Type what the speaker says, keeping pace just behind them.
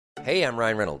Hey, I'm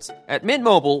Ryan Reynolds. At Mint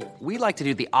Mobile, we like to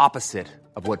do the opposite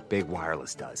of what Big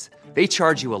Wireless does. They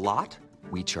charge you a lot,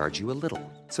 we charge you a little.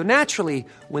 So naturally,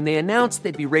 when they announced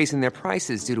they'd be raising their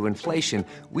prices due to inflation,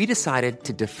 we decided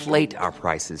to deflate our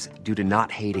prices due to not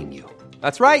hating you.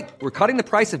 That's right. We're cutting the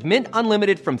price of Mint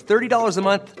Unlimited from $30 a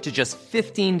month to just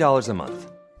 $15 a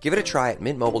month. Give it a try at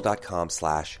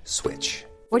mintmobile.com/switch.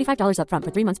 $45 up front for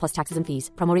 3 months plus taxes and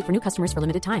fees. Promo rate for new customers for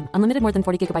limited time. Unlimited more than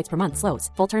 40 gigabytes per month. Slows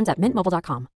full terms at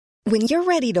mintmobile.com. When you're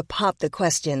ready to pop the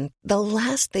question, the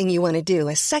last thing you want to do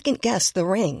is second-guess the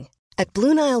ring. At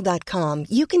BlueNile.com,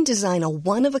 you can design a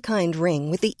one-of-a-kind ring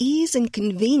with the ease and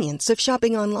convenience of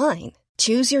shopping online.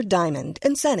 Choose your diamond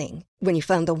and setting. When you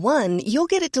find the one, you'll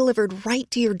get it delivered right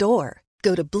to your door.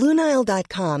 Go to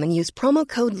BlueNile.com and use promo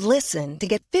code LISTEN to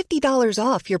get $50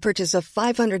 off your purchase of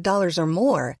 $500 or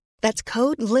more. That's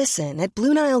code LISTEN at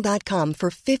BlueNile.com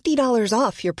for $50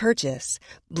 off your purchase.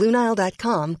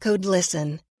 BlueNile.com, code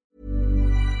LISTEN.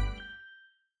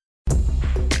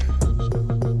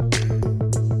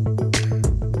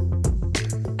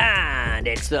 And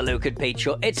it's the Luke and Pete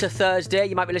Show. It's a Thursday.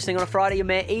 You might be listening on a Friday. You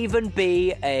may even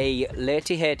be a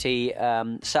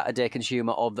latey-hatey Saturday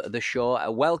consumer of the show.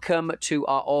 Welcome to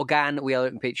our organ. We are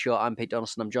Luke and Pete Show. I'm Pete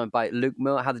Donaldson. I'm joined by Luke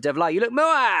Moore. How the devil are you, Luke Moore,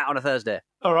 on a Thursday?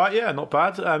 All right, yeah, not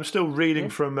bad. I'm still reading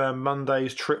from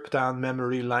Monday's trip down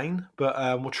memory lane,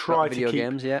 but we'll try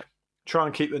to try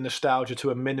and keep the nostalgia to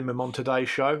a minimum on today's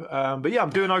show. But yeah, I'm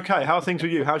doing okay. How are things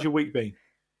with you? How's your week been?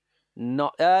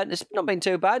 It's not been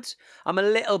too bad. I'm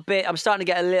starting to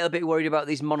get a little bit worried about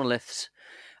these monoliths.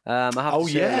 I have to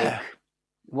say, Luke,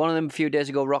 one of them a few days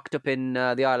ago rocked up in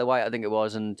the Isle of Wight, I think it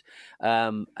was, and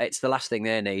it's the last thing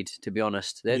they need, to be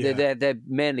honest. They're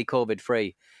mainly COVID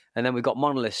free. And then we've got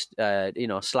monoliths,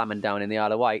 slamming down in the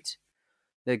Isle of Wight.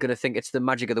 They're going to think it's the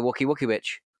magic of the Wookie Wookie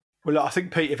Witch. Well, look, I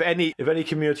think, Pete, if any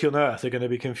community on Earth are going to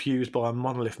be confused by a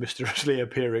monolith mysteriously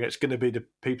appearing, it's going to be the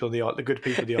good people of the Isle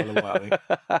of Wight,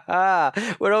 I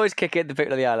think. We're always kicking the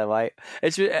people of the Isle of Wight.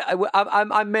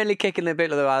 I'm mainly kicking the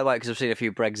people of the Isle of Wight because I've seen a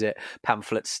few Brexit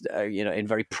pamphlets, in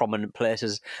very prominent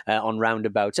places on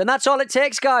roundabouts, and that's all it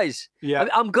takes, guys. Yeah,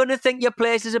 I'm going to think your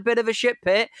place is a bit of a shit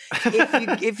pit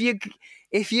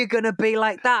if you're going to be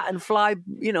like that and fly,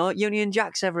 Union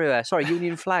Jacks everywhere. Sorry,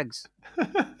 Union flags.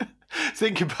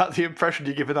 Think about the impression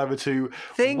you're giving over to...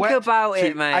 Think about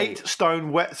it, mate. 8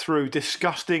 stone wet through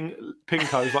disgusting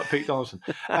pinkos like Pete Donaldson.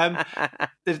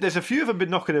 There's a few of them been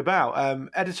knocking about.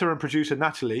 Editor and producer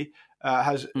Natalie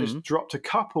has dropped a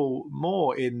couple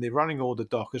more in the running order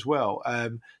doc as well.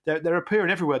 They're appearing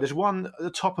everywhere. There's one at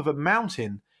the top of a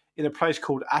mountain in a place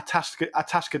called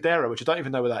Atascadero, which I don't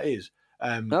even know where that is.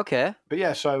 Okay, but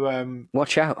yeah, so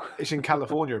watch out. It's in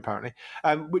California apparently,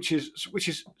 which is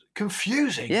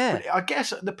confusing. Yeah, but I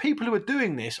guess the people who are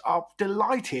doing this are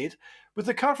delighted with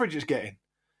the coverage it's getting.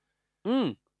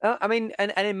 I mean,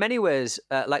 and in many ways,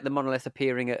 like the monolith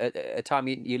appearing at a time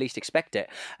you least expect it.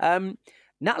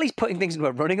 Natalie's putting things into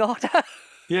a running order.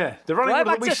 Yeah, the running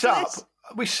order that we set up.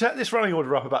 We set this running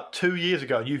order up about 2 years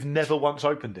ago, and you've never once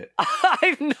opened it.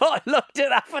 I've not looked at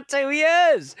that for 2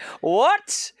 years.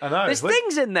 What? I know. There's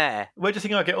things in there. Where do you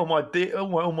think I get all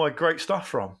my great stuff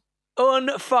from?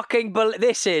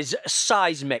 This is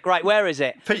seismic. Right, where is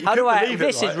it? Pete,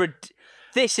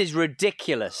 this is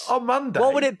ridiculous. On Monday.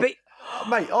 What would it be?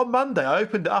 Mate, on Monday I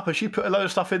opened it up and she put a load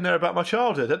of stuff in there about my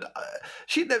childhood. And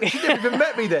she never even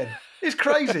met me then. It's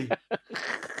crazy.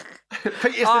 Pete,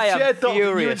 it's the shared doc.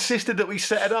 You insisted that we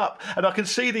set it up, and I can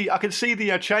see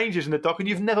the changes in the doc, and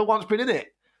you've never once been in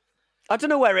it. I don't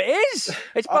know where it is.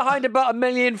 It's behind about 1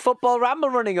 million football ramble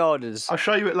running orders. I'll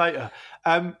show you it later.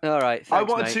 All right. Thanks, I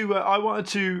wanted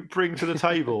to bring to the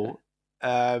table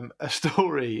a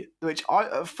story which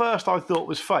at first I thought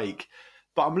was fake,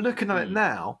 but I'm looking at it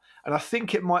now, and I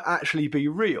think it might actually be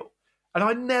real. And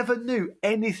I never knew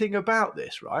anything about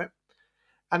this, right?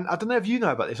 And I don't know if you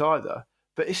know about this either.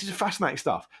 But this is fascinating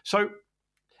stuff. So,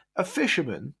 a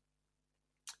fisherman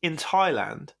in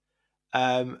Thailand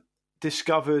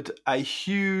discovered a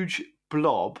huge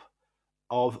blob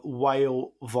of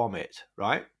whale vomit,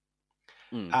 right?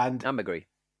 And ambergris.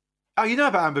 Oh, you know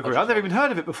about ambergris? I've never even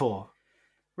heard of it before.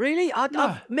 Really?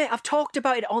 I've talked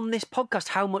about it on this podcast,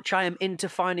 how much I am into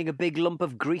finding a big lump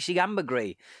of greasy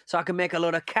ambergris so I can make a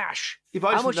lot of cash. Yeah,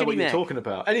 but I don't know what you're talking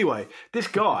about. Anyway, this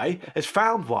guy has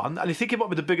found one, and he thinks it might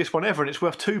be the biggest one ever, and it's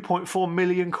worth 2.4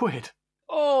 million quid.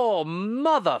 Oh,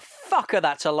 motherfucker,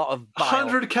 that's a lot of bile.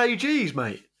 100 kgs,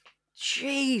 mate.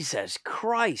 Jesus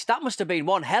Christ, that must have been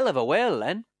one hell of a whale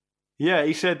then. Yeah,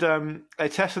 he said they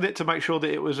tested it to make sure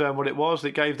that it was what it was.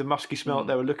 It gave the musky smell that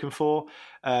they were looking for.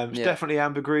 It's definitely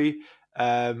ambergris.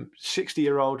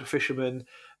 60-year-old fisherman.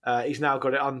 He's now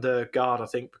got it under guard, I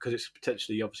think, because it's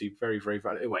potentially, obviously, very, very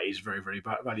valuable. Well, it is very, very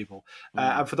valuable.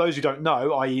 And for those who don't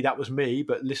know, i.e., that was me,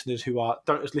 but listeners who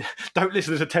don't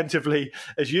listen as attentively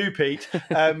as you, Pete,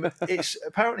 it's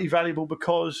apparently valuable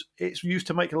because it's used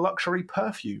to make luxury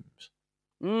perfumes.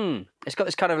 It's got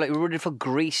this kind of like wonderful,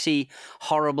 greasy,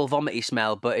 horrible, vomity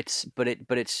smell, but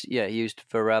it's used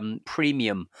for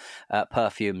premium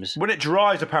perfumes. When it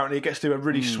dries, apparently it gets to a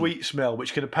really sweet smell,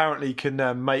 which can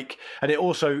make, and it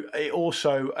also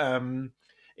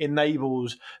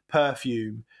enables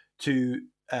perfume to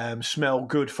smell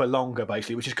good for longer,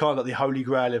 basically, which is kind of like the holy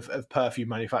grail of perfume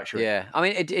manufacturing. Yeah, I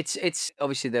mean, it's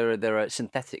obviously there are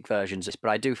synthetic versions, but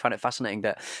I do find it fascinating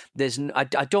that I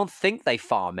don't think they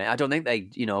farm it. I don't think they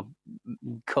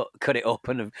cut it up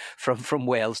and from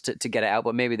whales to get it out,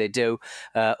 but maybe they do.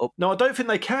 No, I don't think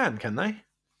they can they?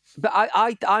 But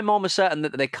I'm almost certain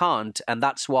that they can't, and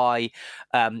that's why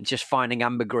just finding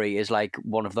ambergris is like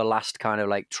one of the last kind of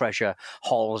like treasure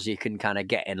hauls you can kind of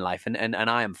get in life. And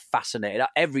I am fascinated.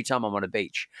 Every time I'm on a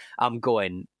beach, I'm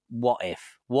going, what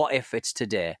if? What if it's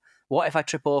today? What if I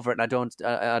trip over it and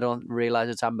I don't realise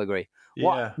it's ambergris?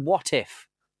 Yeah. What if?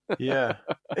 Yeah.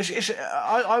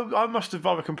 I must have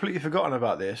either completely forgotten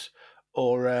about this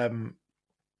or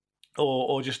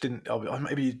just didn't.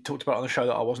 Maybe you talked about it on the show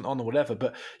that I wasn't on or whatever.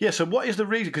 But yeah, so what is the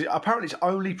reason? Because apparently it's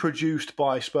only produced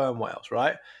by sperm whales,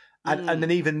 right? And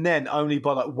then even then, only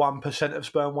by like 1% of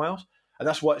sperm whales, and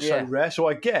that's why it's so rare. So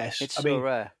I guess it's so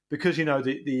rare because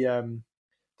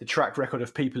the track record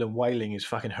of people in whaling is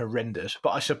fucking horrendous.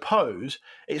 But I suppose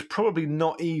it's probably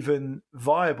not even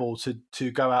viable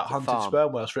to go out hunting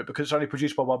sperm whales for it because it's only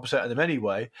produced by 1% of them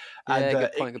anyway. And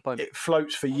good point. It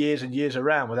floats for years and years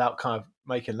around without kind of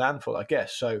making landfall, I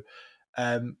guess. So,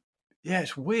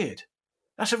 it's weird.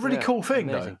 That's a really cool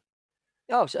thing, amazing.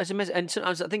 though. Oh, it's amazing. And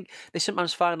sometimes I think they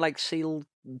sometimes find like seal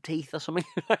teeth or something.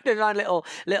 They find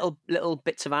little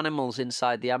bits of animals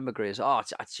inside the ambergris. Oh,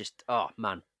 it's just, oh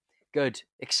man. Good.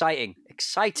 Exciting.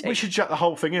 We should shut the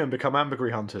whole thing in and become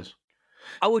ambergris hunters.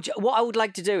 What I would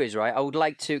like to do is, right, I would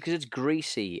like to, because it's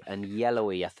greasy and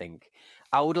yellowy, I think,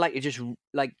 I would like to just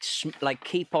like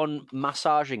keep on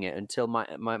massaging it until my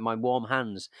warm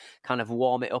hands kind of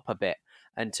warm it up a bit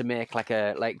and to make like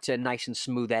a nice and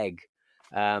smooth egg.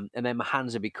 And then my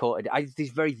hands would be coated. I have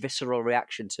this very visceral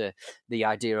reaction to the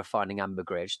idea of finding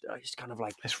ambergris. I just kind of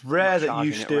like it's rare that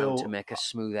you still to make a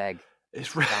smooth egg.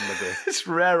 It's rare. It's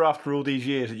rare after all these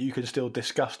years that you can still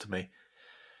disgust me.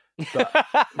 But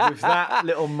with that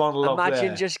little monologue,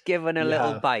 imagine just giving a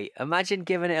little bite. Imagine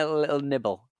giving it a little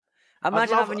nibble.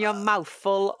 Imagine having your mouth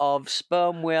full of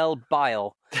sperm whale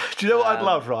bile. Do you know what I'd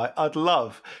love, right? I'd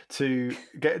love to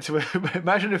get into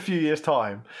imagine a few years'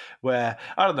 time where,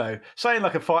 I don't know, saying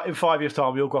like in 5 years'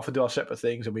 time, we all go off and do our separate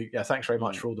things and thanks very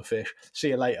much for all the fish. See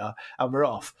you later. And we're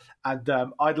off. And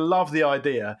I'd love the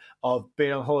idea of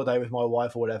being on holiday with my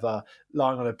wife or whatever,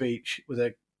 lying on a beach with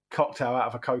a cocktail out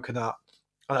of a coconut.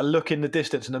 And I look in the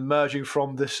distance and emerging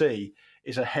from the sea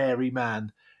is a hairy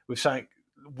man with something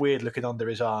weird looking under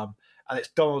his arm. And it's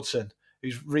Donaldson,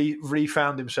 who's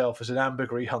refound himself as an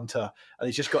ambergris hunter, and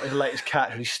he's just got his latest catch,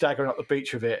 and he's staggering up the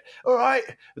beach with it. All right,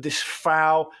 with this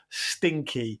foul,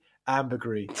 stinky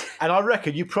ambergris, and I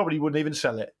reckon you probably wouldn't even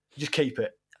sell it. You just keep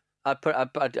it.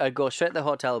 I'd go straight to the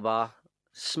hotel bar,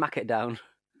 smack it down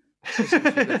for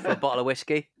a bottle of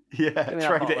whiskey. Yeah,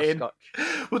 trade it in.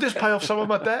 We'll just pay off some of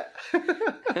my debt.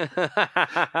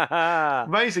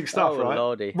 Amazing stuff, right?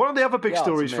 Lordy. One of the other big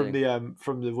stories from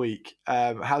the week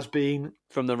has been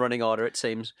from the running order. It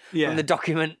seems from the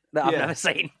document that I've never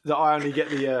seen. That I only get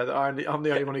I'm the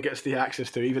only one who gets the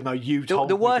access to, even though you told me.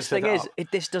 The worst to thing is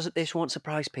this won't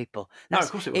surprise people. No, of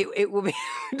course it won't. It will be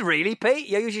really, Pete.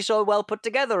 You're usually so well put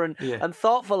together and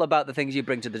thoughtful about the things you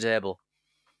bring to the table.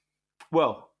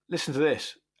 Well, listen to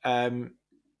this.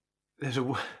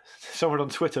 Someone on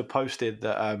Twitter posted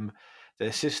that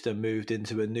their sister moved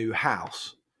into a new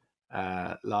house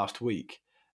last week,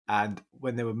 and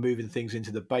when they were moving things into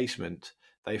the basement,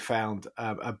 they found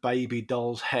a baby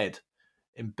doll's head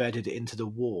embedded into the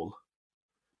wall.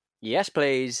 Yes,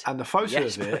 please. And the photo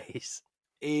of it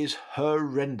is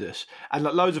horrendous. And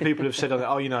loads of people have said on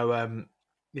it,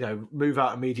 move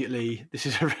out immediately. This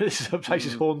is a place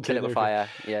is haunted. Kill it with fire.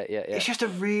 Yeah. It's just a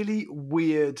really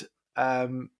weird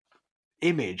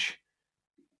image.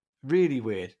 Really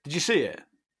weird. Did you see it?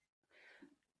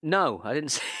 No, I didn't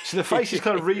see it. So the face is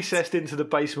kind of recessed into the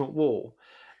basement wall,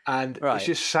 and it's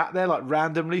just sat there like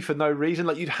randomly for no reason.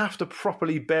 Like you'd have to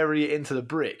properly bury it into the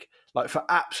brick, like for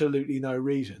absolutely no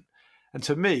reason. And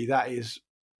to me, that is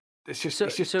it's just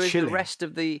chilling. Is the rest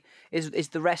of the is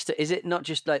it not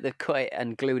just like they cut it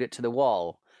and glued it to the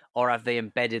wall, or have they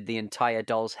embedded the entire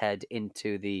doll's head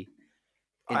into the?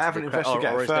 I haven't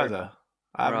investigated further.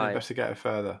 I haven't investigated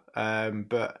further.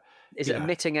 But is it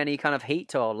emitting any kind of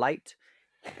heat or light,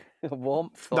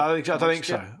 warmth? No, I don't think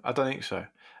so. I don't think so.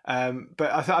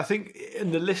 But I think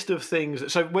in the list of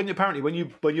things, so when you're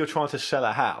trying to sell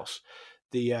a house,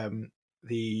 the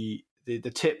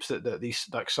tips that these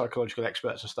like psychological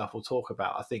experts and stuff will talk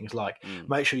about are things like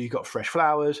make sure you've got fresh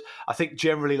flowers. I think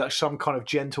generally like some kind of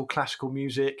gentle classical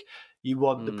music. You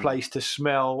want the place to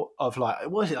smell of like,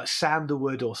 what is it, like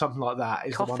sandalwood or something like that?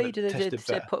 Is coffee? The one that Did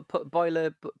they put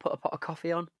a pot of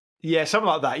coffee on? Yeah, something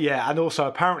like that. Yeah, and also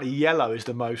apparently yellow is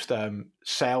the most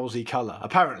salesy colour.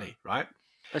 Apparently, right?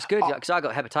 That's good because I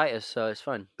got hepatitis, so it's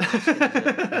fine. It's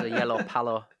a yellow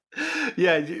pallor.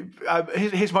 Yeah,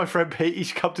 here's my friend Pete.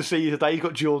 He's come to see you today. He's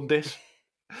got jaundice.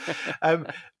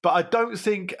 But I don't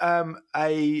think a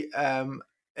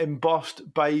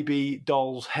embossed baby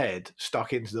doll's head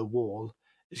stuck into the wall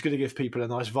is going to give people a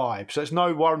nice vibe. So it's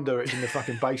no wonder it's in the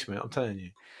fucking basement. I'm telling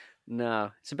you.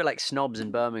 No, it's a bit like Snobs in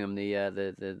Birmingham,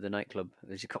 the nightclub.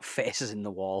 They've got faces in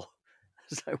the wall.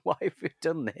 It's like, why have we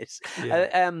done this?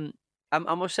 Yeah.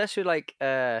 I'm obsessed with like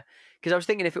because I was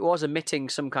thinking if it was emitting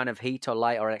some kind of heat or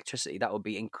light or electricity, that would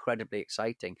be incredibly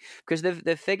exciting. Because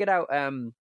they've figured out.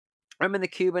 Remember the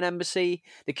Cuban embassies,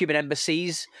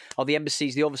 or the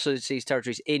embassies, the overseas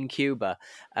territories in Cuba.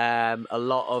 A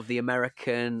lot of the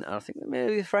American, I think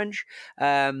maybe the French.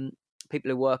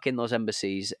 People who work in those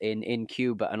embassies in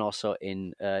Cuba and also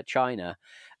in China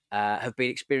have been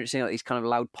experiencing like these kind of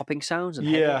loud popping sounds. And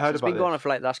I heard about it. It's been going on for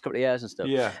like the last couple of years and stuff.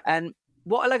 Yeah. And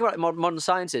what I like about modern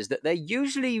science is that they're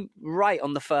usually right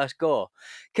on the first go,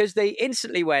 because they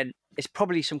instantly went, it's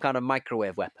probably some kind of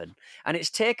microwave weapon. And it's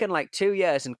taken like 2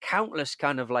 years and countless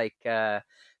kind of like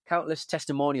countless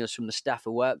testimonials from the staff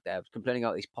who work there complaining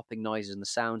about these popping noises and the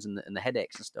sounds and the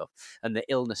headaches and stuff and the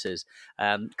illnesses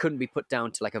couldn't be put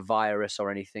down to like a virus or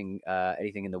anything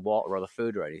in the water or the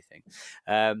food or anything.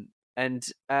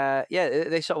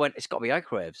 They sort of went, it's got to be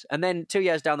microwaves. And then 2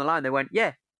 years down the line, they went,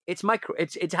 yeah, it's micro.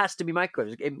 It has to be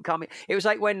microwaves. It can't be. It was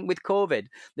like when with COVID,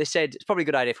 they said it's probably a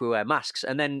good idea if we wear masks.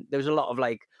 And then there was a lot of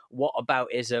like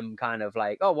whataboutism, kind of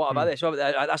like, oh, what about this? What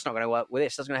about that? That's not going to work with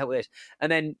this. That's going to help with this.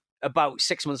 And then about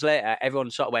 6 months later, everyone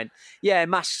sort of went, yeah,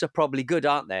 masks are probably good,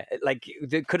 aren't they? Like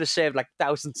they could have saved like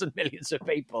thousands and millions of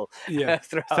people. Yeah,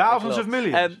 thousands of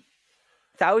millions.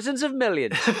 Thousands of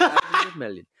millions. Thousands of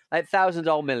millions. Like thousands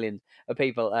or millions of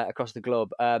people across the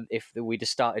globe. If we'd have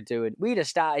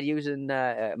started using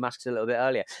masks a little bit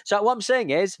earlier. So what I'm saying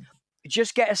is,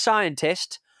 just get a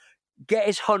scientist, get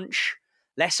his hunch.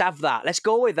 Let's have that. Let's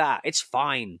go with that. It's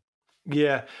fine.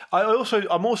 Yeah,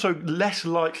 I'm also less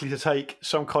likely to take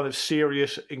some kind of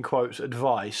serious, in quotes,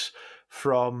 advice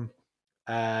from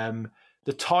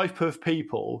the type of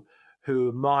people who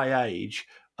are my age,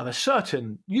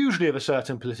 usually of a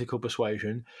certain political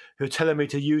persuasion, who are telling me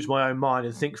to use my own mind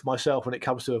and think for myself when it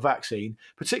comes to a vaccine,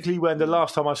 particularly when the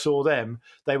last time I saw them,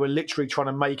 they were literally trying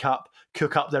to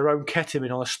cook up their own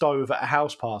ketamine on a stove at a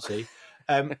house party.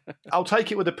 I'll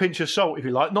take it with a pinch of salt, if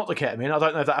you like, not the ketamine. I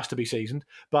don't know if that has to be seasoned,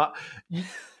 but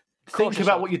think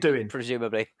about what you're doing.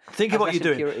 Presumably. Think about what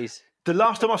you're doing. The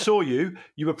last time I saw you,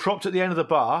 you were propped at the end of the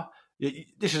bar.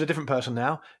 This is a different person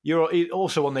now. You're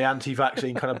also on the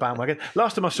anti-vaccine kind of bandwagon.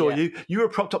 Last time I saw you were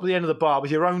propped up at the end of the bar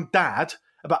with your own dad,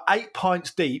 about 8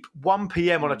 pints deep, 1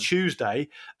 p.m. on a Tuesday,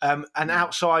 and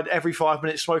outside every 5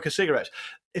 minutes smoking cigarettes.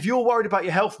 If you're worried about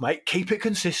your health, mate, keep it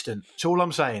consistent. That's all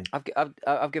I'm saying.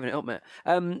 I've given it up, mate.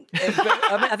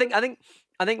 I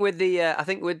think with the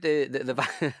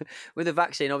with the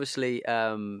vaccine, obviously,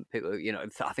 people,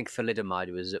 I think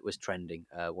thalidomide was trending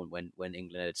when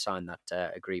England had signed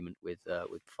that agreement with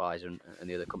Pfizer and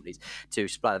the other companies to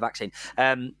supply the vaccine.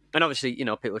 And obviously,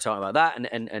 people were talking about that,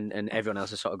 and everyone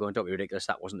else is sort of going, "Don't be ridiculous!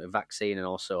 That wasn't a vaccine." And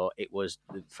also, it wasn't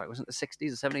the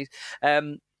 60s or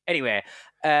 70s. Anyway,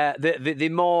 the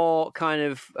more kind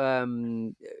of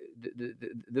the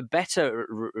better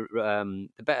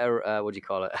what do you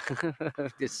call it?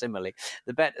 This simile.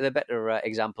 The better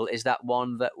example is that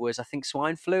one that was, I think,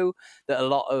 swine flu that a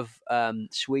lot of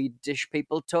Swedish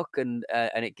people took, and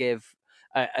it gave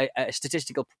a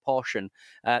statistical proportion,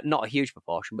 not a huge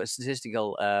proportion, but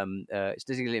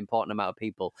statistically important amount of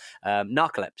people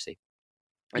narcolepsy.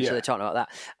 And so they're talking about that.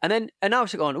 And I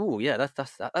was going, oh, yeah,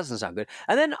 that doesn't sound good.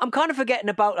 And then I'm kind of forgetting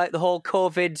about like the whole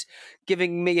COVID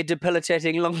giving me a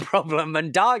debilitating lung problem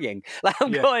and dying. Like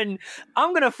I'm going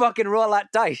to fucking roll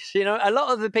that dice. You know, a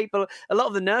lot of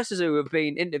the nurses who have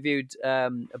been interviewed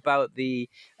about the,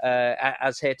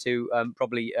 as here to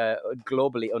probably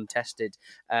globally untested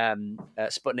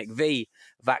Sputnik V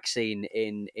vaccine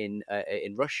in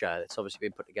Russia. That's obviously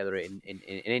been put together in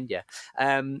India.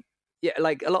 Yeah,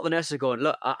 like a lot of the nurses are going,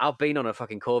 look, I've been on a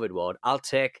fucking COVID ward.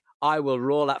 I will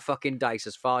roll that fucking dice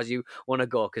as far as you want to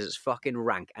go because it's fucking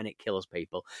rank and it kills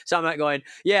people. So I'm like going,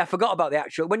 yeah, I forgot about the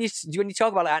actual. When you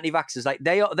talk about anti-vaxxers, like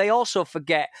they also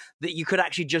forget that you could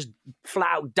actually just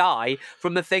flat out die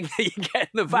from the thing that you get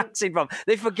the vaccine from.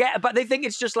 They forget, but they think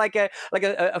it's just like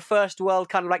a first world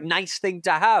kind of like nice thing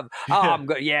to have. Oh,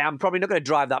 I'm probably not going to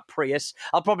drive that Prius.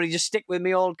 I'll probably just stick with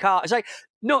my old car. It's like,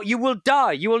 no, you will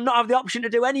die. You will not have the option to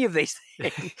do any of these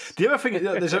things. The other thing,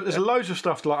 there's loads of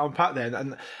stuff to like unpack there,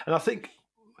 and I think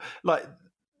like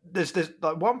there's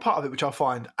like one part of it which I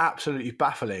find absolutely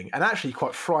baffling and actually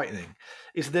quite frightening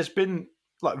is there's been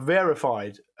like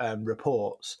verified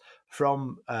reports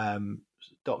from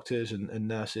doctors and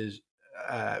nurses,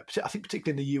 I think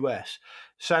particularly in the US,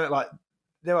 saying that like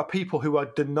there are people who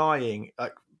are denying,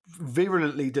 like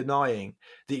virulently denying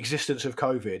the existence of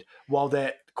COVID while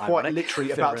they're quite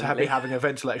literally about to be having a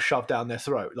ventilator shoved down their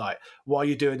throat. Like, why are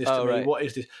you doing this to me? Right. What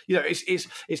is this? You know, it's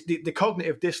the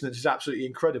cognitive dissonance is absolutely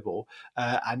incredible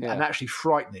and actually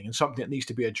frightening and something that needs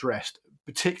to be addressed,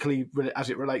 particularly as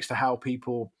it relates to how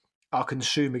people are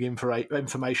consuming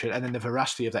information and then the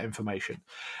veracity of that information.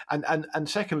 And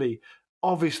secondly,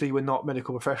 obviously, we're not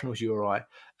medical professionals, you or I,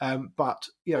 but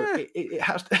you know it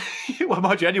has to. Well,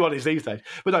 mind you, anyone is these days.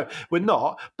 But no, we're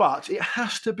not. But it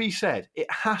has to be said. It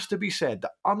has to be said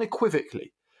that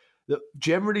unequivocally, that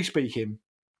generally speaking,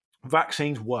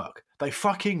 vaccines work. They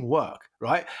fucking work,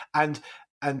 right? And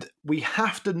we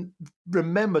have to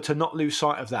remember to not lose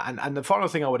sight of that. And the final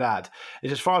thing I would add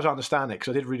is, as far as I understand it,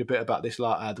 because I did read a bit about this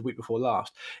the week before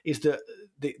last, is that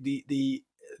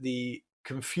the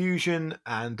confusion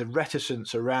and the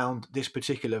reticence around this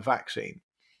particular vaccine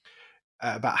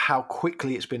about how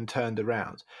quickly it's been turned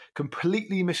around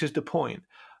completely misses the point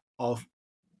of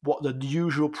what the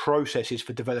usual process is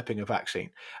for developing a vaccine.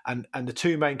 And the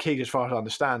two main keys, as far as I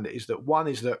understand it, is that one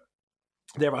is that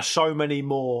there are so many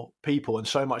more people and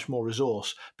so much more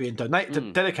resource being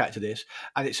dedicated to this,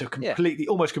 and it's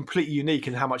almost completely unique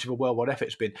in how much of a worldwide effort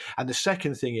it's been. And the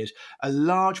second thing is a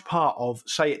large part of,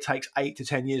 say it takes 8 to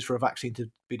 10 years for a vaccine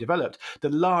to be developed, the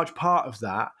large part of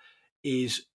that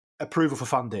is approval for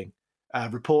funding,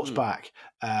 reports back,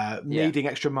 needing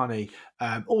extra money,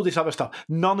 all this other stuff,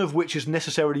 none of which has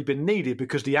necessarily been needed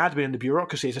because the admin and the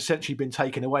bureaucracy has essentially been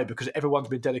taken away because everyone's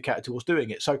been dedicated towards doing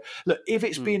it. So look, if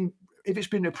it's been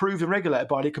approved and regulated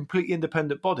by a completely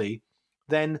independent body,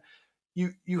 then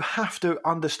you have to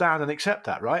understand and accept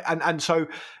that, right? And so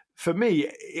for me,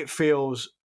 it feels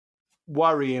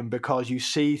worrying because you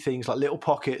see things like little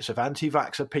pockets of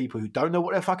anti-vaxxer people who don't know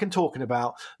what they're fucking talking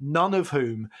about, none of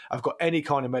whom have got any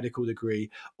kind of medical degree,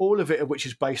 all of it of which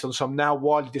is based on some now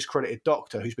widely discredited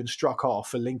doctor who's been struck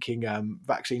off for linking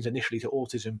vaccines initially to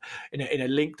autism in a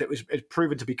link that was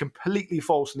proven to be completely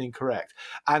false and incorrect.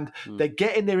 And they're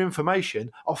getting their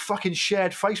information off fucking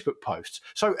shared Facebook posts.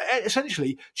 So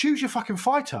essentially, choose your fucking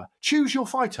fighter. Choose your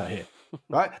fighter here,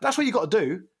 right? That's what you got to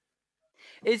do.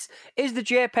 Is the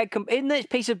JPEG in this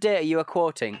piece of data you are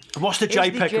quoting? What's the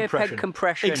JPEG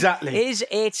compression? Exactly.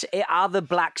 Are the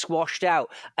blacks washed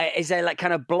out? Is there like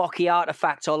kind of blocky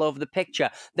artifacts all over the picture?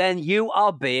 Then you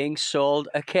are being sold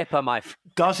a kipper, my friend.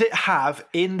 Does it have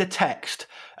in the text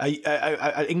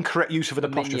an incorrect use of an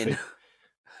apostrophe? Minion.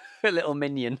 A little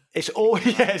minion. It's all,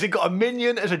 has it got a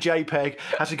minion as a JPEG?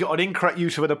 Has it got an incorrect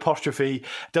use of an apostrophe?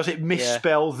 Does it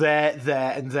misspell there,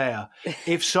 and there?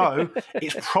 If so,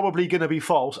 it's probably going to be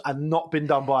false and not been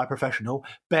done by a professional.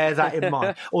 Bear that in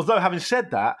mind. Although, having said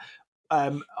that,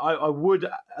 I would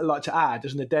like to add,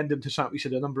 as an addendum to something we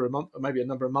said a number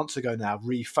of months ago now,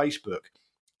 Facebook.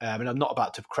 And I'm not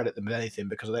about to credit them with anything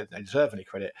because I don't think they deserve any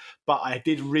credit. But I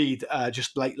did read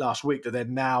just late last week that they're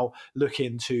now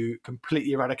looking to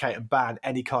completely eradicate and ban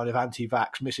any kind of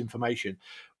anti-vax misinformation.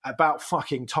 About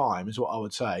fucking time is what I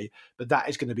would say. But that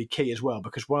is going to be key as well,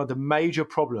 because one of the major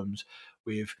problems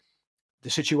with the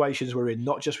situations we're in,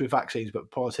 not just with vaccines, but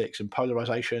politics and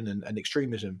polarization and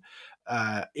extremism,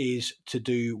 is to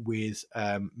do with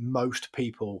most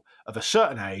people of a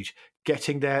certain age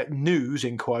getting their news,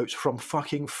 in quotes, from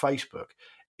fucking Facebook.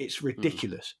 It's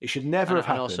ridiculous. It should never have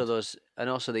happened. And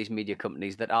also these media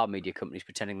companies that are media companies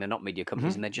pretending they're not media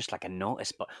companies, and they're just like a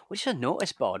notice board. What's a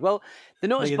notice board? Well, the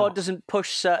notice board doesn't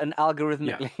push certain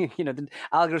algorithmically,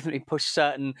 algorithmically push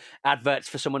certain adverts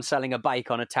for someone selling a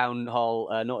bike on a town hall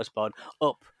notice board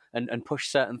up. And push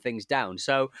certain things down.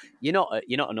 So you're not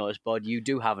a notice board. You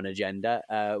do have an agenda,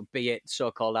 be it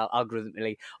so-called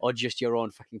algorithmically or just your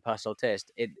own fucking personal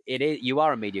taste. It is. You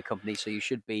are a media company, so you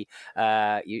should be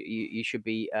you should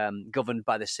be governed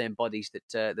by the same bodies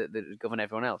that govern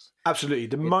everyone else. Absolutely.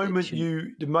 The moment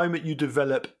you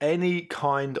develop any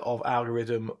kind of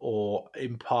algorithm or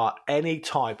impart any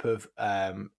type of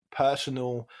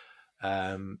personal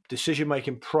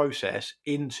decision-making process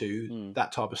into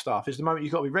that type of stuff is the moment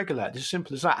you've got to be regulated. It's as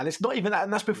simple as that. And it's not even that,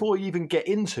 and that's before you even get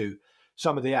into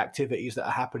some of the activities that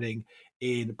are happening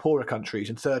in poorer countries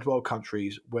and third world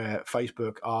countries where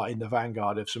Facebook are in the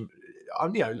vanguard of some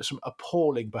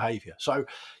appalling behaviour. So,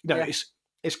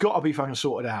 it's got to be fucking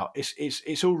sorted out.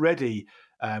 It's already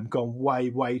gone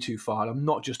way too far. And I'm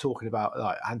not just talking about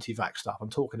like anti-vax stuff. I'm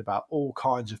talking about all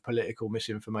kinds of political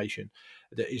misinformation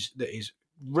that is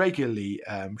regularly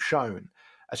shown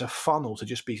as a funnel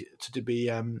to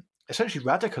be essentially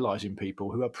radicalizing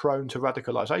people who are prone to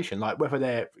radicalization, like whether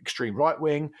they're extreme right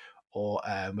wing or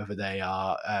whether they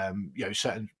are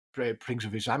certain things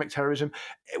of Islamic terrorism,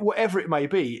 whatever it may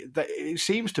be. It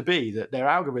seems to be that their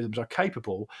algorithms are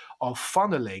capable of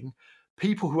funneling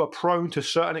people who are prone to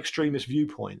certain extremist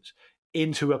viewpoints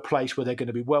into a place where they're going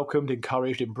to be welcomed,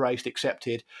 encouraged, embraced,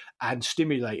 accepted, and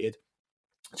stimulated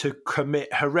to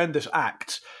commit horrendous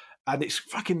acts. And it's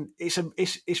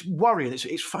worrying.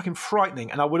 It's fucking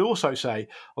frightening. And I would also say,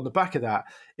 on the back of that,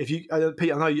 if you,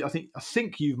 Pete, I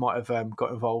think you might have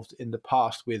got involved in the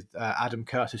past with Adam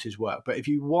Curtis's work. But if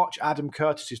you watch Adam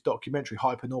Curtis's documentary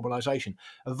Hypernormalization,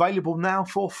 available now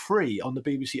for free on the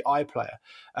BBC iPlayer,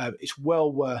 it's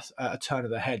well worth a turn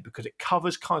of the head because it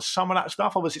covers kind of some of that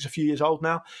stuff. Obviously, it's a few years old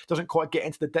now. It doesn't quite get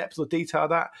into the depth or detail of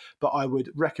that, but I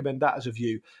would recommend that as a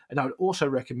view. And I would also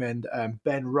recommend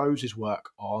Ben Rose's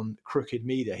work on Crooked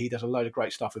Media. He does a load of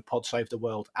great stuff with Pod Save the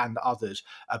World and others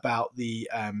about the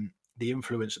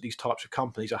influence that these types of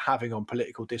companies are having on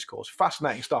political discourse.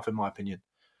 Fascinating stuff, in my opinion.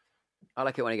 I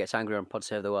like it when he gets angry on Pod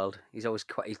Save the World. He's always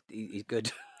he's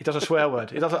good. He does a swear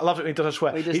word. I love it when he does a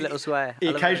swear. He does a little swear. He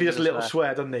occasionally does a little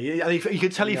swear, doesn't he? And you can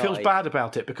tell he feels bad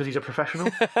about it because he's a professional.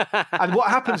 And what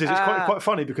happens is, it's quite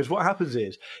funny because what happens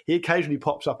is he occasionally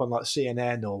pops up on like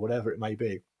CNN or whatever it may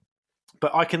be.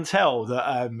 But I can tell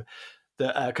that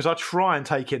because I try and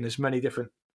take in as many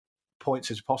different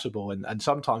points as possible, and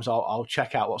sometimes I'll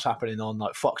check out what's happening on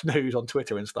like Fox News on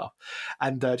Twitter and stuff,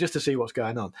 and just to see what's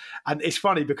going on. And it's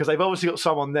funny because they've obviously got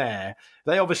someone there.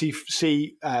 They obviously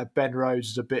see Ben Rhodes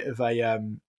as a bit of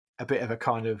a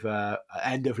kind of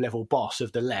end of level boss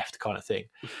of the left kind of thing,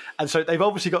 and so they've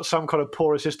obviously got some kind of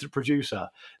poor assistant producer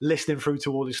listening through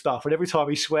to all this stuff. And every time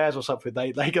he swears or something,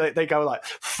 they go like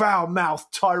foul mouth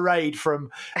tirade from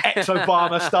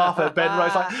ex-Obama staffer Ben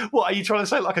Rhodes. Like, what are you trying to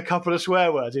say? Like a couple of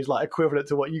swear words is like equivalent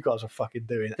to what you guys are fucking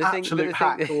doing. Absolute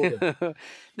hack. The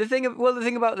thing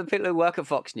about the people who work at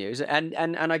Fox News, and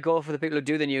I go for the people who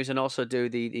do the news and also do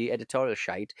the editorial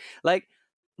shite, like.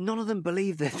 None of them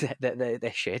believe that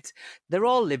they're shit. They're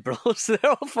all liberals. They're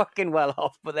all fucking well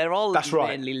off, but they're all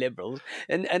mainly liberals.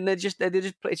 And they're just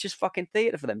it's just fucking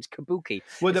theatre for them. It's kabuki.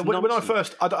 Well, when I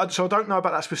first, so I don't know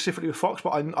about that specifically with Fox, but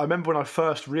I remember when I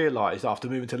first realised after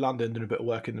moving to London and a bit of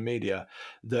work in the media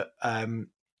that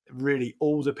really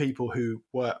all the people who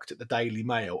worked at the Daily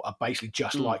Mail are basically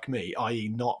just like me,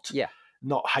 i.e. not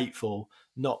hateful,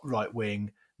 not right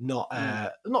wing. Not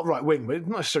right wing, but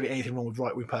not necessarily anything wrong with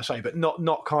right wing per se, but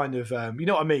not kind of you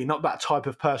know what I mean, not that type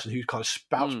of person who kind of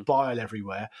spouts bile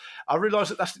everywhere. I realise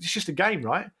that it's just a game,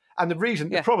 right? And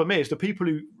the problem is the people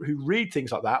who read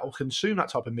things like that or consume that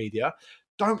type of media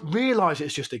don't realise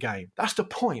it's just a game. That's the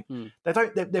point.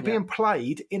 They're being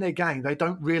played in a game. They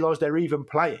don't realise they're even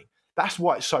playing. That's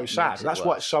why it's so sad. That's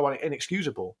why it's so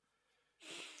inexcusable.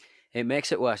 It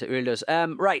makes it worse. It really does.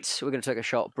 Right, we're going to take a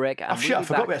short break. And I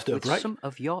forgot we had to do a break. Some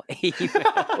of your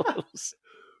emails.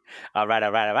 All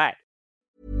right.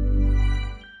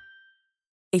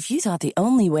 If you thought the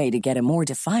only way to get a more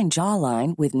defined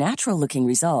jawline with natural-looking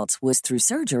results was through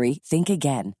surgery, think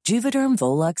again. Juvederm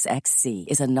Volux XC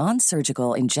is a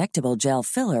non-surgical injectable gel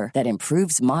filler that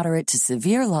improves moderate to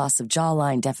severe loss of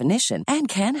jawline definition and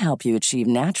can help you achieve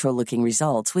natural-looking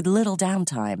results with little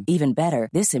downtime. Even better,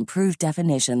 this improved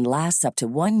definition lasts up to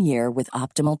 1 year with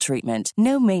optimal treatment.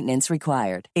 No maintenance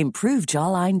required. Improve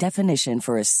jawline definition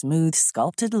for a smooth,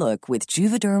 sculpted look with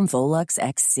Juvederm Volux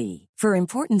XC. For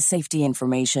important safety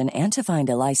information information and to find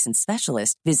a licensed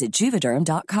specialist, visit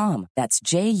Juvederm.com. That's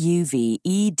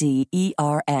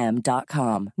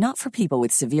JUVEDERM.com. Not for people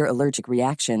with severe allergic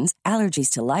reactions,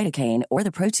 allergies to lidocaine, or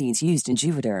the proteins used in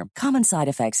Juvederm. Common side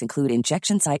effects include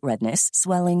injection site redness,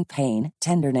 swelling, pain,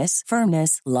 tenderness,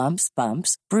 firmness, lumps,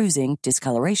 bumps, bruising,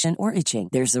 discoloration, or itching.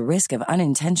 There's a risk of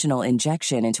unintentional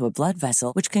injection into a blood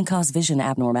vessel, which can cause vision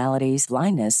abnormalities,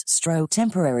 blindness, stroke,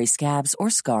 temporary scabs, or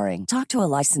scarring. Talk to a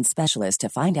licensed specialist to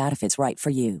find out if it's right for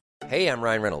you. Hey, I'm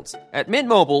Ryan Reynolds. At Mint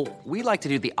Mobile, we like to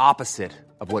do the opposite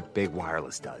of what Big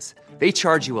Wireless does. They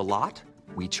charge you a lot,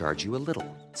 we charge you a little.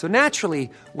 So naturally,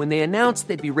 when they announced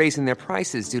they'd be raising their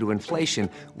prices due to inflation,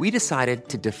 we decided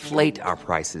to deflate our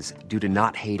prices due to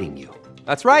not hating you.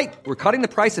 That's right. We're cutting the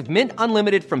price of Mint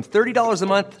Unlimited from $30 a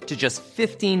month to just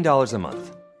 $15 a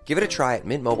month. Give it a try at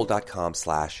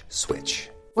mintmobile.com/switch.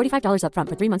 $45 up front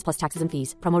for 3 months plus taxes and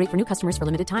fees. Promo rate for new customers for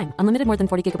limited time. Unlimited more than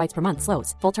 40 gigabytes per month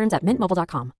slows. Full terms at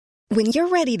mintmobile.com. When you're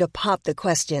ready to pop the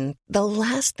question, the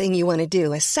last thing you want to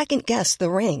do is second-guess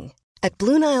the ring. At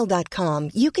BlueNile.com,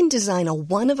 you can design a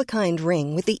one-of-a-kind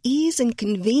ring with the ease and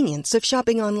convenience of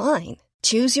shopping online.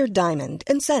 Choose your diamond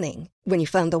and setting. When you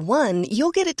find the one,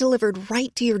 you'll get it delivered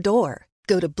right to your door.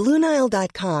 Go to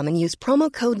BlueNile.com and use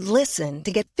promo code LISTEN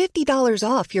to get $50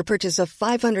 off your purchase of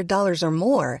 $500 or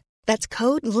more. That's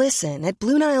code LISTEN at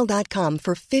BlueNile.com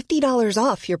for $50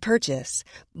 off your purchase.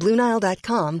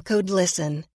 BlueNile.com, code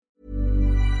LISTEN.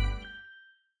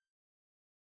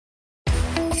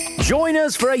 Join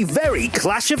us for a very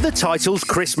Clash of the Titles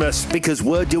Christmas, because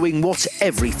we're doing what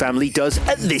every family does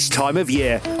at this time of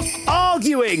year.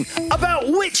 Arguing about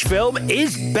which film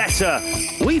is better.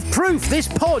 We've proof this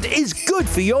pod is good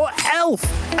for your elf,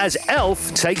 as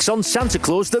Elf takes on Santa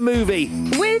Claus the movie.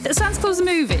 With Santa Claus the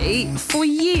movie, for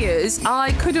years,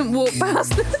 I couldn't walk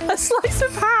past a slice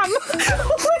of ham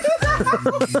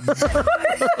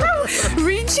without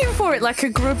reaching for it like a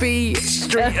grubby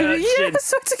street urchin. Yeah, I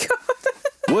swear to God.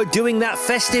 We're doing that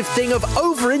festive thing of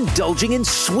overindulging in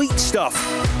sweet stuff.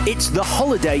 It's The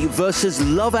Holiday versus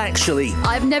Love Actually.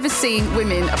 I've never seen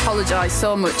women apologise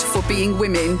so much for being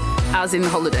women as in The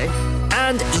Holiday.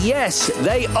 And yes,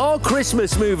 they are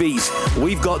Christmas movies.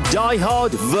 We've got Die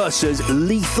Hard versus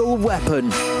Lethal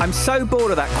Weapon. I'm so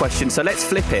bored of that question, so let's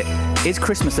flip it. Is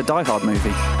Christmas a Die Hard movie?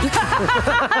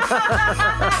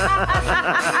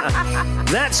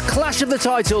 That's Clash of the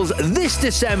Titles this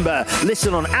December.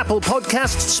 Listen on Apple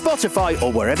Podcasts, Spotify,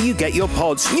 or wherever you get your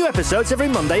pods. New episodes every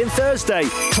Monday and Thursday.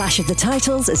 Clash of the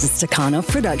Titles is a Stakhanov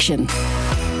production.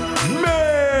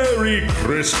 Merry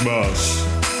Christmas.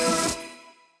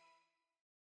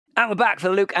 And we're back for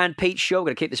the Luke and Pete show. We're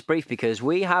going to keep this brief because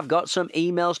we have got some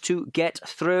emails to get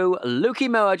through. Lukey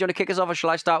Moa, do you want to kick us off, or shall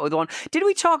I start with one? Did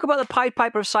we talk about the Pied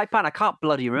Piper of Saipan? I can't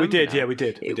bloody remember. We did, now. yeah, we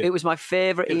did. It was my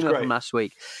favourite email from last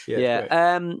week.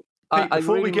 Yeah. Pete,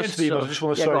 before really we get into the emails, I just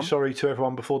want to say sorry to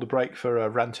everyone before the break for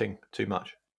ranting too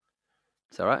much.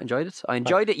 It's all right. I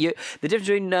enjoyed it. The difference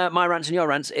between my rants and your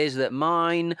rants is that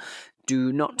mine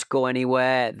do not go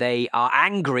anywhere. They are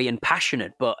angry and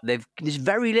passionate, but there's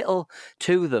very little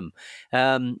to them.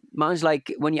 Mine's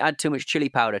like when you add too much chili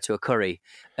powder to a curry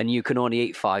and you can only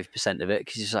eat 5% of it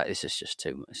because it's like, this is just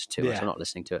too much. It's too much. I'm not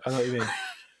listening to it. I know what you mean.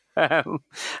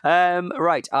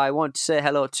 Right, I want to say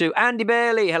hello to Andy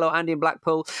Bailey. Hello, Andy in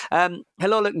Blackpool.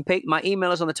 Hello, Luke and Pete. My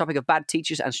email is on the topic of bad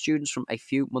teachers and students from a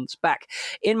few months back.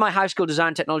 In my high school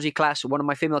design technology class, one of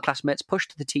my female classmates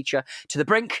pushed the teacher to the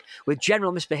brink with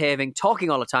general misbehaving, talking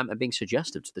all the time and being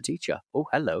suggestive to the teacher. Oh,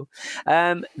 hello.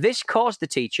 This caused the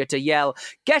teacher to yell,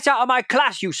 "Get out of my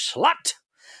class, you slut!"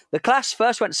 The class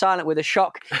first went silent with a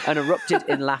shock and erupted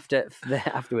in laughter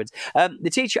afterwards. The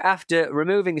teacher, after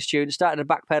removing the student, started to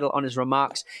backpedal on his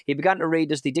remarks. He began to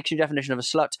read as the dictionary definition of a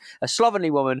slut: a slovenly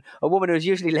woman, a woman who is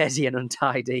usually lazy and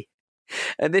untidy.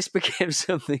 And this became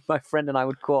something my friend and I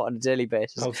would quote on a daily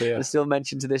basis. Oh, dear. And still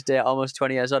mentioned to this day, almost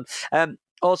 20 years on.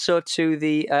 Also on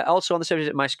the subject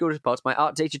of my school reports, my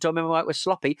art teacher told me my work was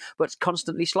sloppy, but it's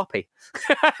constantly sloppy.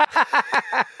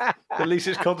 At least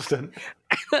it's constant.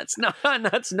 That's not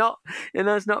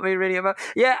me reading about.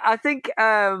 Yeah, I think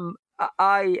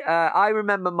I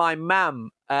remember my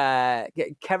mum,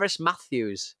 Keris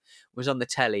Matthews, was on the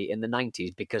telly in the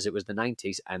 90s because it was the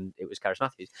 90s and it was Keris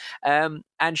Matthews.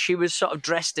 And she was sort of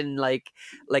dressed in like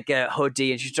a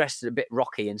hoodie and she's dressed a bit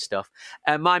rocky and stuff.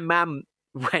 And my mum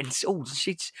went, "Oh,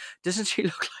 doesn't she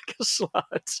look like a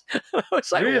slut?" I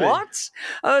was like, really? What?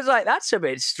 I was like, that's a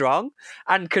bit strong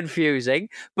and confusing.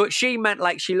 But she meant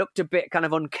like she looked a bit kind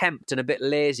of unkempt and a bit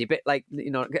lazy, a bit like,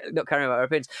 not caring about her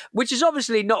appearance, which is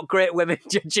obviously not great women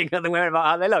judging other women about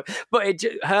how they look. But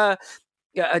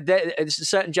a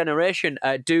certain generation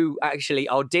do actually,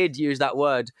 or did use that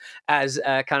word as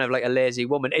kind of like a lazy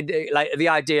woman. Like the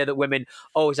idea that women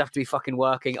always have to be fucking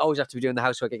working, always have to be doing the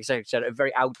housework, etc. A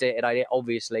very outdated idea,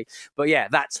 obviously. But yeah,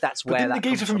 that's where. But didn't the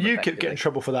geezer from UKIP get in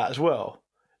trouble for that as well?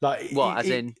 Like what?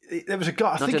 There was a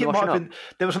guy. I think it might have been.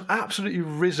 There was an absolutely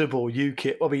risible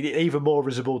UKIP. I mean, even more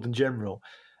risible than General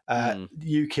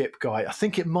UKIP guy. I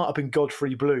think it might have been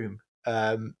Godfrey Bloom.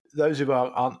 Those who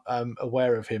aren't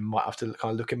aware of him might have to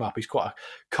kind of look him up. He's quite a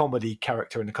comedy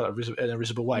character in a kind of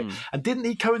risible way. And didn't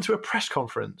he go into a press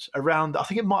conference around? I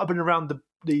think it might have been around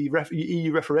the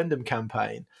EU referendum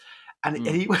campaign, and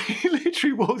he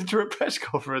literally walked into a press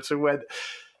conference and went,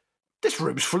 "This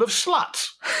room's full of sluts."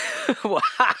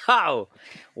 Wow.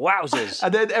 Wowzers.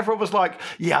 And then everyone was like,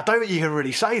 "Yeah, I don't think you can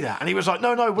really say that." And he was like,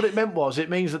 No, what it meant was, it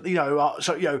means that,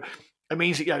 it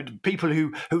means that, people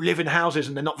who live in houses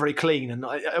and they're not very clean. And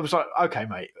I was like, okay,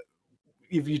 mate,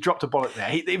 you dropped a bollock there.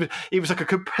 He was like a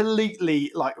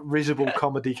completely like risible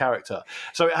comedy character.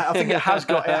 So I think it has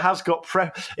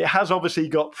obviously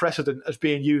got precedent as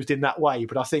being used in that way.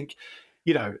 But I think,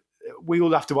 we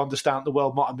all have to understand the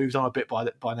world might have moved on a bit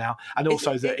by now, and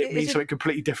also that it means something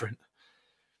completely different.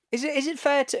 Is it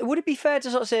fair to? Would it be fair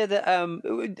to sort of say that?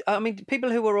 I mean,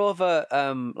 people who are over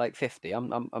like 50.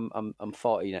 I'm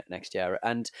 40 next year,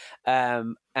 and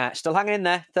still hanging in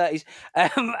there, 30s.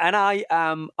 And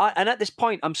and at this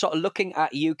point, I'm sort of looking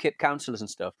at UKIP councillors and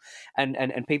stuff,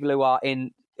 and people who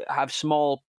have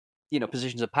small,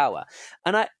 positions of power.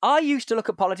 And I used to look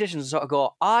at politicians and sort of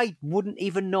go, I wouldn't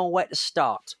even know where to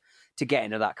start to get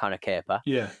into that kind of caper.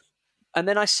 Yeah. And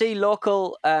then I see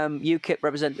local UKIP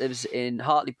representatives in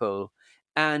Hartlepool,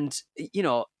 and, he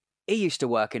used to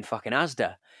work in fucking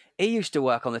Asda. He used to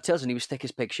work on the tills, and he was thick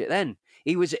as pig shit then.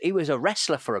 He was a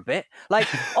wrestler for a bit. Like,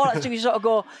 all that stuff, you sort of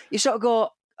go,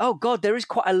 oh, God, there is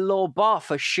quite a low bar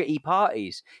for shitty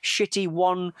parties. Shitty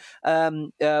one. I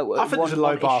think there's a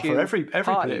low bar for every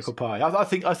political party. I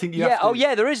think you have to. Oh,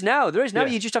 yeah, there is now. Yeah.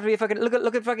 You just have to be fucking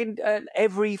look at fucking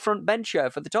every front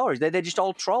bencher for the Tories. They're just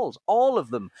all trolls, all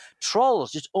of them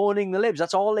trolls, just owning the libs.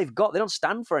 That's all they've got. They don't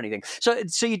stand for anything. So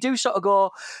you do sort of go,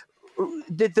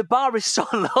 the bar is so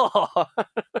low.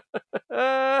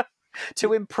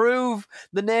 To improve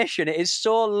the nation, it is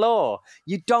so low.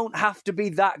 You don't have to be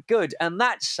that good, and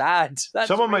that's sad.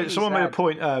 Someone made a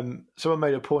point. Someone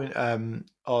made a point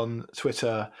on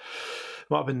Twitter.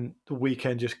 Might have been the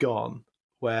weekend just gone,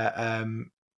 where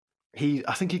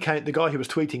the guy who was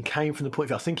tweeting came from the point of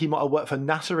view. I think he might have worked for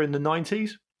NASA in the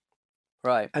 90s,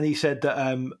 right? And he said that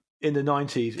in the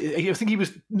 90s, I think he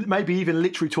was maybe even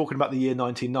literally talking about the year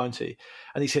 1990,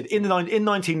 and he said in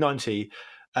 1990.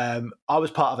 I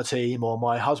was part of a team, or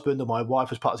my husband or my wife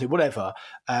was part of a team, whatever,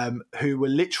 who were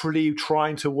literally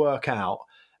trying to work out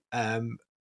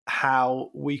how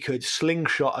we could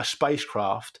slingshot a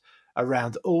spacecraft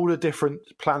around all the different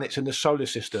planets in the solar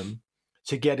system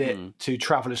to get it to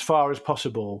travel as far as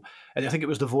possible. And I think it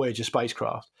was the Voyager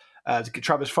spacecraft. To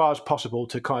travel as far as possible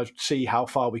to kind of see how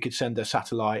far we could send a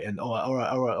satellite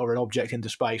or an object into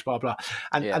space, blah blah.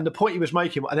 And the point he was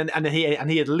making, and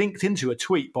he had linked into a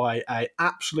tweet by an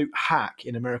absolute hack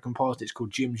in American politics called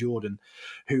Jim Jordan,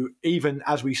 who even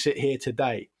as we sit here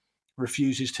today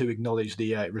refuses to acknowledge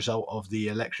the result of the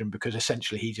election, because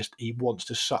essentially he wants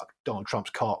to suck Donald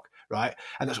Trump's cock, right?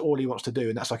 And that's all he wants to do,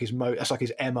 and that's like his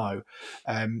MO.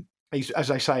 He's, as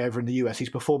they say over in the US, he's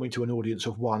performing to an audience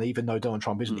of one, even though Donald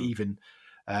Trump isn't even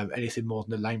anything more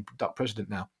than a lame duck president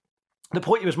now. The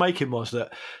point he was making was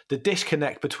that the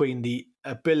disconnect between the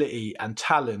ability and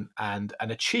talent and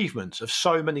achievements of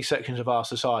so many sections of our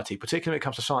society, particularly when it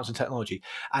comes to science and technology,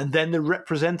 and then the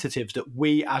representatives that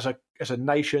we as a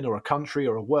nation or a country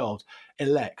or a world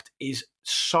elect, is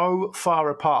so far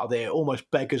apart that it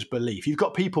almost beggars belief. You've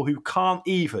got people who can't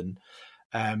even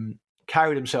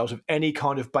carry themselves with any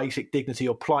kind of basic dignity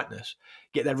or politeness,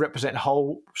 yet they represent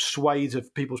whole swathes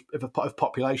of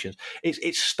populations.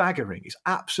 It's staggering. It's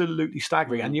absolutely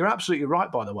staggering. And you're absolutely right,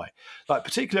 by the way. Like,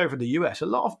 particularly over in the US, a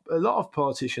lot of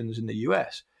politicians in the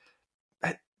US,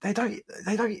 they don't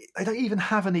even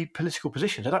have any political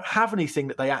positions. They don't have anything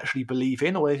that they actually believe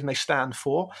in or anything they stand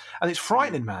for. And it's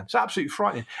frightening, man. It's absolutely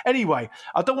frightening. Anyway,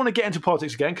 I don't want to get into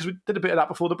politics again, because we did a bit of that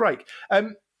before the break.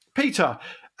 Peter,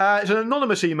 it's an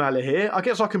anonymous emailer here. I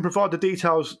guess I can provide the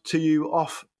details to you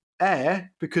off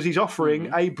air, because he's offering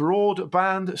a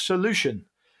broadband solution.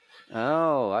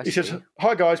 Oh, I see. He says,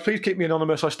 "Hi guys, please keep me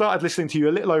anonymous. I started listening to you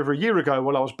a little over a year ago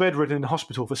while I was bedridden in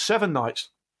hospital for 7 nights.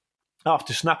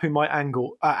 after snapping my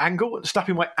ankle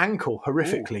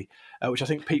horrifically, which I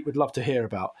think Pete would love to hear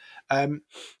about.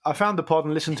 I found the pod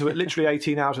and listened to it literally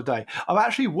 18 hours a day. I've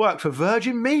actually worked for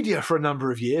Virgin Media for a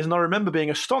number of years, and I remember being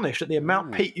astonished at the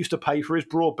amount Pete used to pay for his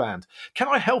broadband. Can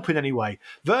I help in any way?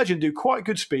 Virgin do quite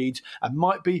good speeds and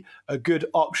might be a good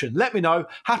option. Let me know.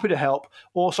 Happy to help.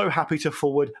 Also happy to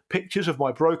forward pictures of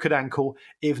my broken ankle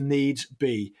if needs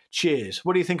be. Cheers.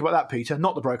 What do you think about that, Peter?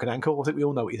 Not the broken ankle. I think we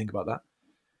all know what you think about that.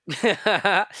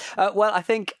 Well, I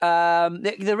think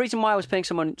the reason why I was paying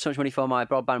so much money for my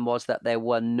broadband was that there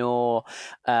were no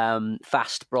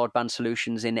fast broadband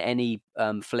solutions in any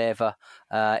flavour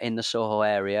in the Soho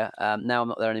area. Now I'm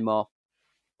not there anymore.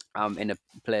 I'm in a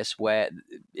place where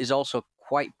is also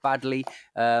quite badly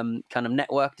kind of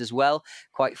networked as well,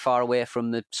 quite far away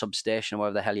from the substation,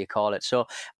 whatever the hell you call it. So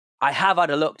I have had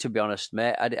a look, to be honest,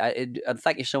 mate. And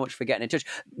thank you so much for getting in touch.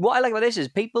 What I like about this is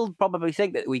people probably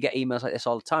think that we get emails like this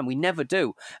all the time. We never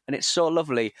do. And it's so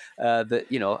lovely that,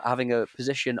 you know, having a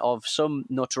position of some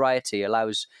notoriety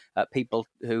allows people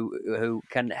who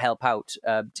can help out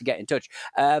to get in touch.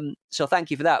 So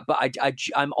thank you for that. But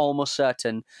I'm almost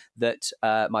certain that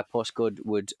my postcode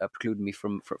would preclude me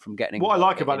from getting what I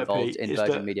like about involved it, Pete, in is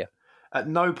Virgin that Media. At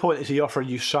no point is he offering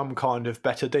you some kind of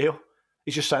better deal.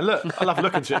 He's just saying, look, I'll have a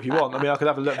look into it if you want. I mean, I could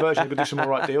have a look. Virgin could do some all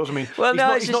right deals. I mean, well,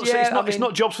 it's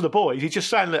not jobs for the boys. He's just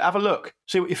saying, look, have a look,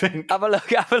 see what you think. Have a look.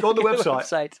 Go on the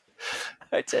website.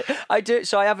 I do.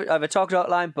 So I have a talk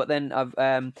line, but then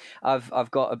I've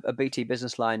got a BT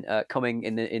business line coming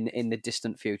in the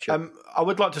distant future. I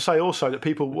would like to say also that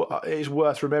it is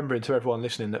worth remembering to everyone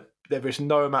listening that there is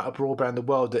no amount of broadband in the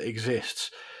world that exists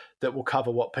that will cover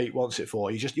what Pete wants it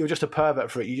for. You're just a pervert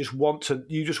for it. You just want to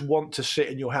sit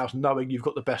in your house knowing you've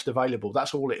got the best available.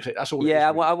 That's all it is. That's all.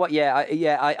 Yeah, it is, really.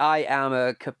 I am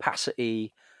a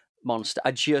capacity monster.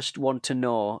 I just want to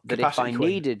know that capacity if I queen.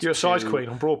 needed, you're a size queen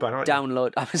on broadband, aren't you?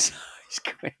 Download. I'm a size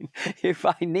queen. If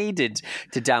I needed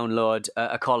to download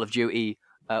a Call of Duty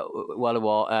World of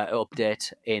War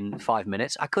update in 5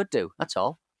 minutes, I could do. That's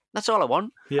all. That's all I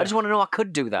want. Yeah. I just want to know I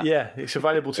could do that. Yeah, it's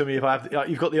available to me if I have.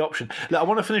 You've got the option. Look, I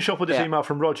want to finish off with this email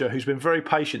from Roger, who's been very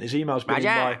patient. His email's been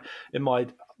in my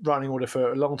running order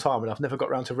for a long time, and I've never got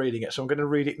around to reading it, so I'm going to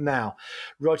read it now.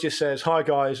 Roger says, "Hi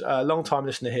guys, long time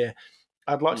listener here.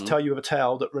 I'd like to tell you of a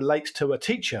tale that relates to a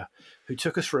teacher who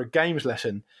took us for a games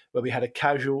lesson where we had a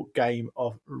casual game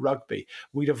of rugby.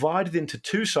 We divided into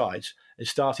two sides and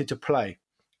started to play.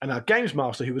 And our games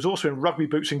master, who was also in rugby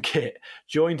boots and kit,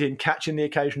 joined in catching the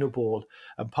occasional ball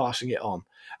and passing it on.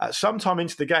 At some time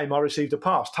into the game, I received a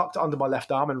pass, tucked it under my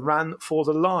left arm and ran for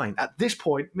the line. At this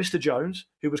point, Mr. Jones,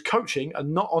 who was coaching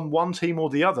and not on one team or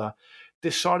the other,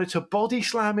 decided to body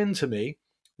slam into me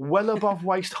well above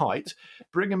waist height,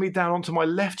 bringing me down onto my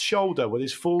left shoulder with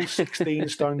his full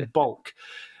 16-stone bulk.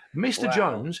 Mr.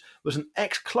 Jones was an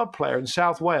ex-club player in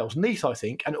South Wales, Neath, I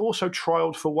think, and also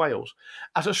trialled for Wales.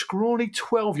 As a scrawny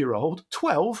 12-year-old,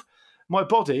 12, my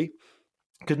body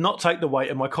could not take the weight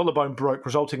and my collarbone broke,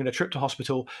 resulting in a trip to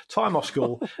hospital, time off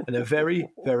school, and a very,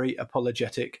 very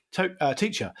apologetic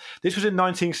teacher. This was in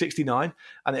 1969,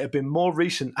 and it had been more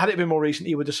recent. Had it been more recent,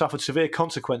 he would have suffered severe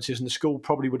consequences, and the school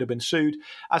probably would have been sued.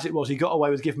 As it was, he got away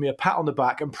with giving me a pat on the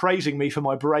back and praising me for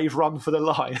my brave run for the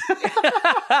line.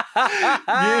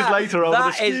 Years later, I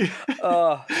was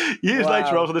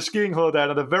on a skiing holiday and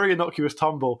had a very innocuous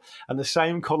tumble, and the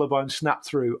same collarbone snapped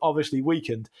through, obviously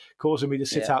weakened, causing me to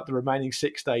sit out the remaining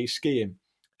 6 days skiing.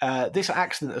 This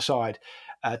accident aside,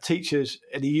 teachers,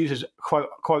 and he uses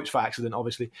quotes for accident,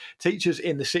 obviously, teachers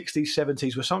in the 60s,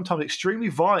 70s were sometimes extremely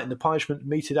violent in the punishment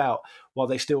meted out while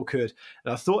they still could.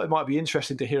 And I thought it might be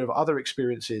interesting to hear of other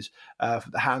experiences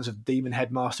from the hands of Demon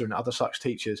Headmaster and other such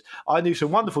teachers. I knew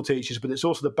some wonderful teachers, but it's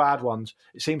also the bad ones.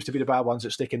 It seems to be the bad ones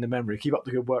that stick in the memory. Keep up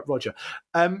the good work, Roger.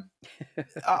 I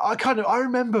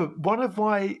remember when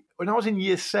I was in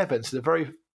year 7, so the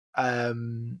very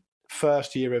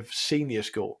first year of senior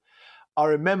school, I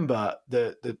remember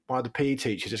one of the PE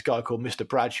teachers, this guy called Mr.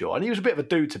 Bradshaw, and he was a bit of a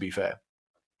dude, to be fair.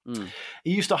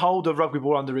 He used to hold a rugby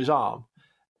ball under his arm,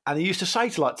 and he used to say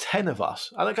to like 10 of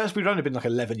us, I guess we'd only been like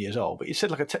 11 years old, but he'd say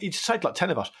to like 10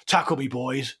 of us, "Tackle me,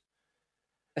 boys."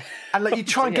 And like, you'd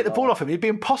try and get the ball off him, it'd be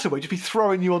impossible. He'd just be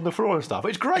throwing you on the floor and stuff.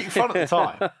 It's great fun at the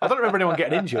time. I don't remember anyone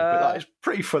getting injured, but like, it's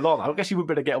pretty full on. I guess you wouldn't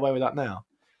be able to get away with that now.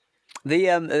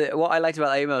 What I liked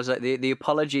about that email is like the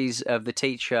apologies of the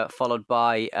teacher followed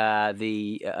by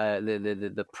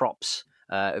the props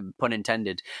pun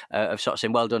intended, of sort of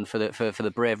saying well done for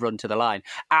the brave run to the line.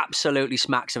 Absolutely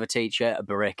smacks of a teacher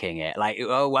bricking it. Like,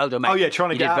 oh, well done, mate. Oh yeah, trying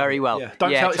to you get did out. very well. Yeah.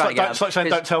 It's like saying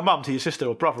don't tell mum to your sister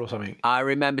or brother or something. I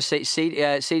remember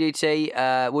CDT,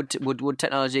 wood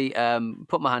technology.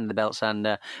 Put my hand in the belts and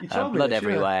blood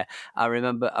everywhere. Yeah. I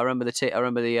remember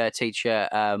the teacher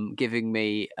giving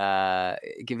me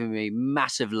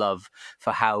massive love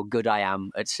for how good I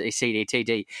am at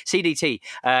CDT,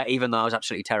 even though I was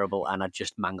absolutely terrible and I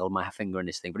just mangled my finger in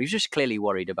this thing. But he was just clearly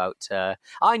worried about.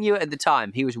 I knew it at the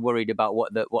time. He was worried about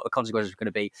what the consequences were going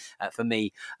to be for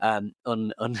me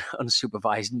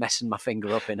unsupervised messing my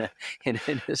finger up in a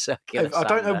circular. I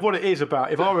don't know what it is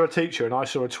about. If I were a teacher and I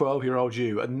saw a 12-year-old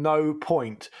you, at no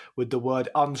point would the word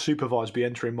unsupervised be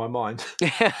entering my mind.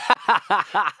 That's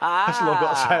all I've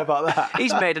got to say about that.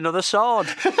 He's made another sword.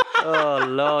 Oh,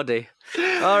 lordy.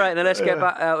 All right, now let's get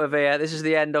back out of here. This is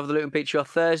the end of the Luke and Pete Show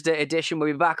Thursday edition.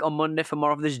 We'll be back on Monday for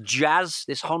more of this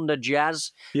Honda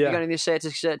Jazz. Yeah. You got anything to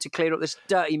say to clear up this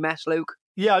dirty mess, Luke?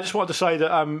 Yeah, I just wanted to say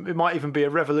that it might even be a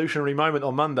revolutionary moment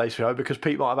on Monday's show because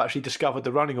Pete might have actually discovered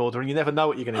the running order and you never know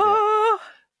what you're going to get.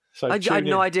 So I had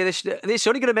no idea this is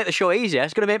only going to make the show easier.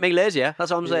 It's going to make me lazier.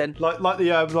 That's what I'm saying. Like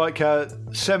the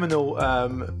seminal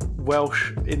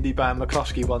Welsh indie band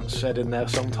McCluskey once said in their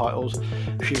song titles,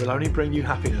 "She will only bring you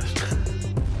happiness."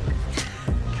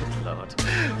 Good Lord.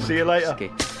 See you later.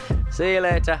 See you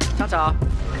later. Ta-ta.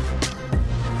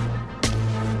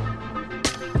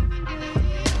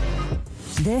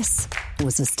 This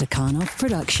was a Stakhanov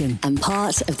production and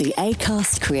part of the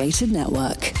Acast Creative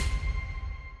Network.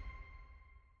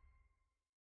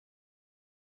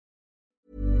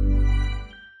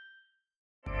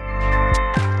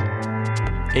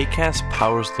 Acast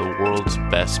powers the world's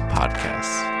best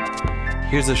podcasts.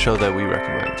 Here's a show that we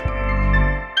recommend.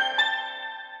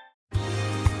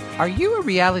 Are you a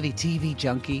reality TV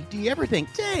junkie? Do you ever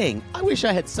think, dang, I wish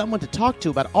I had someone to talk to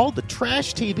about all the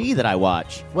trash TV that I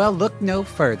watch? Well, look no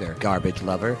further, garbage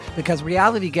lover, because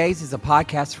Reality Gaze is a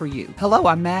podcast for you. Hello,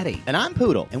 I'm Maddie. And I'm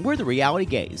Poodle, and we're the Reality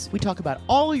Gaze. We talk about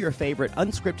all your favorite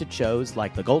unscripted shows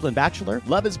like The Golden Bachelor,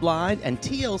 Love is Blind, and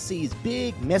TLC's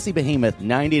big, messy behemoth,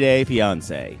 90 Day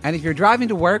Fiancé. And if you're driving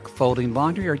to work, folding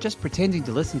laundry, or just pretending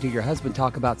to listen to your husband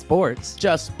talk about sports,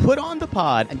 just put on the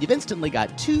pod, and you've instantly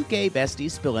got two gay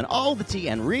besties spilling all the tea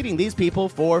and reading these people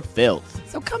for filth.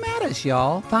 So come at us,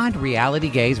 y'all. Find Reality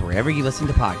Gaze wherever you listen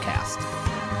to podcasts.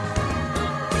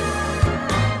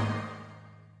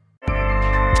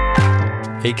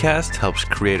 Acast helps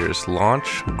creators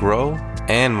launch, grow,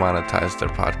 and monetize their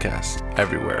podcasts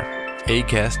everywhere.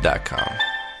 Acast.com.